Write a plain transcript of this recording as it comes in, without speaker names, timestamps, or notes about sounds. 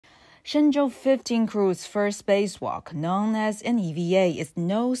Shenzhou-15 crew's first spacewalk, known as an EVA, is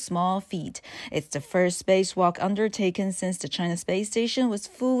no small feat. It's the first spacewalk undertaken since the China space station was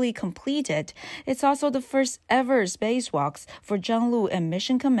fully completed. It's also the first ever spacewalks for Zhang Lu and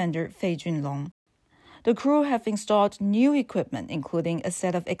mission commander Fei Junlong. The crew have installed new equipment, including a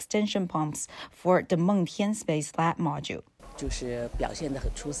set of extension pumps for the Mengtian Space Lab module. The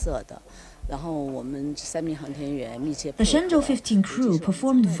Shenzhou-15 crew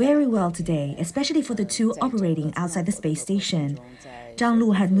performed very well today, especially for the two operating outside the space station. Zhang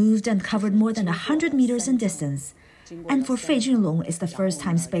Lu had moved and covered more than 100 meters in distance. And for Fei Junlong, is the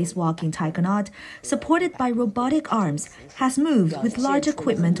first-time spacewalking taikonaut, supported by robotic arms, has moved with large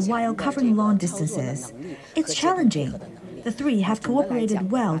equipment while covering long distances. It's challenging. The three have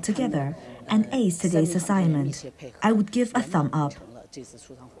cooperated well together and aced today's assignment. I would give a thumb up.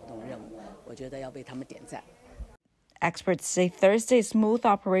 Experts say Thursday's smooth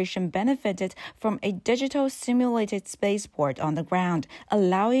operation benefited from a digital simulated spaceport on the ground,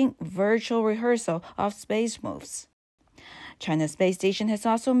 allowing virtual rehearsal of space moves. China's space station has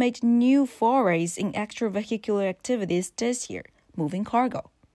also made new forays in extra vehicular activities this year, moving cargo.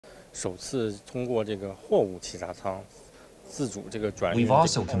 We've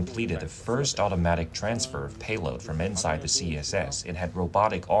also completed the first automatic transfer of payload from inside the CSS. It had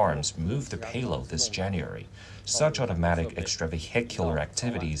robotic arms move the payload this January. Such automatic extravehicular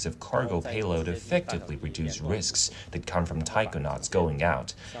activities of cargo payload effectively reduce risks that come from taikonauts going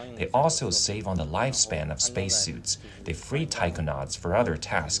out. They also save on the lifespan of spacesuits. They free taikonauts for other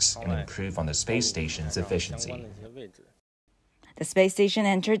tasks and improve on the space station's efficiency. The space station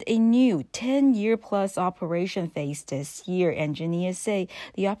entered a new 10-year-plus operation phase this year. Engineers say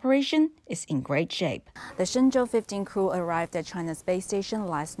the operation is in great shape. The Shenzhou-15 crew arrived at China's space station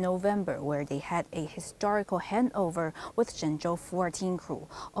last November, where they had a historical handover with Shenzhou-14 crew,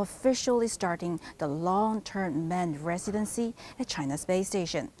 officially starting the long-term manned residency at China's space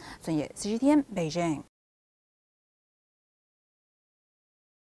station. Sun Ye, CGTN, Beijing.